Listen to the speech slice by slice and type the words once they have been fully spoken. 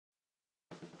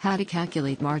How to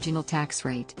calculate marginal tax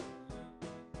rate.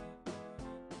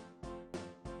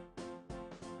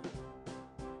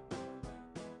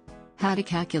 How to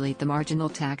calculate the marginal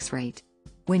tax rate.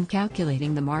 When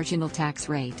calculating the marginal tax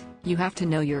rate, you have to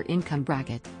know your income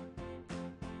bracket.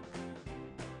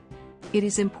 It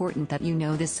is important that you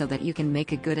know this so that you can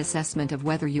make a good assessment of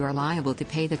whether you are liable to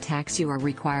pay the tax you are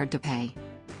required to pay.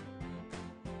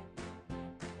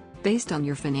 Based on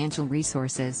your financial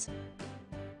resources.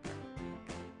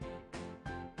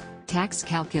 Tax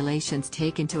calculations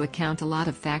take into account a lot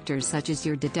of factors such as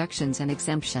your deductions and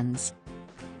exemptions.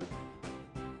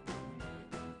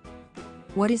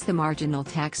 What is the marginal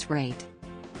tax rate?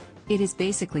 It is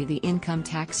basically the income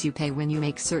tax you pay when you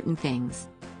make certain things.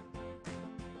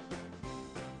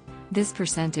 This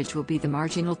percentage will be the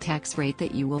marginal tax rate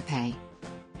that you will pay.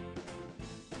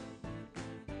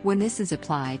 When this is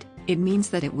applied, it means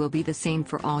that it will be the same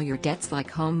for all your debts like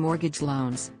home mortgage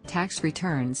loans, tax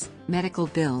returns, medical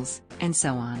bills, and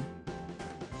so on.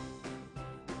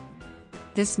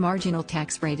 This marginal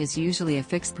tax rate is usually a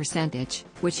fixed percentage,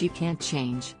 which you can't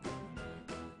change.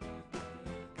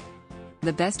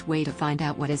 The best way to find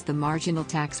out what is the marginal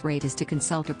tax rate is to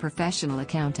consult a professional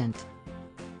accountant.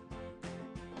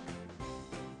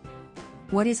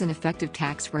 What is an effective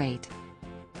tax rate?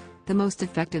 The most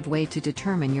effective way to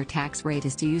determine your tax rate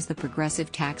is to use the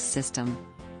progressive tax system.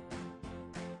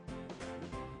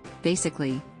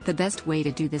 Basically, the best way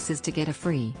to do this is to get a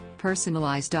free,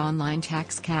 personalized online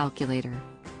tax calculator.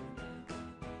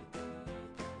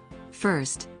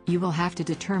 First, you will have to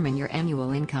determine your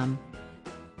annual income.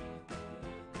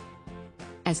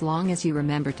 As long as you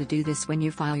remember to do this when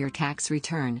you file your tax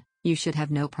return, you should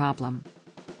have no problem.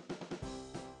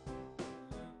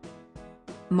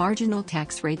 Marginal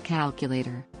tax rate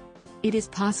calculator. It is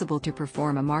possible to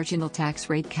perform a marginal tax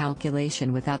rate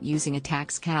calculation without using a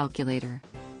tax calculator.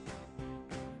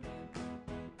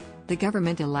 The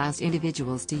government allows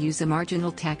individuals to use a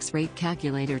marginal tax rate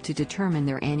calculator to determine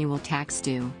their annual tax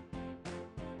due.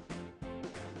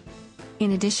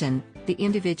 In addition, the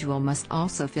individual must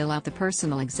also fill out the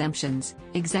personal exemptions,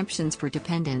 exemptions for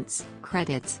dependents,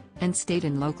 credits, and state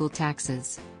and local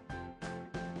taxes.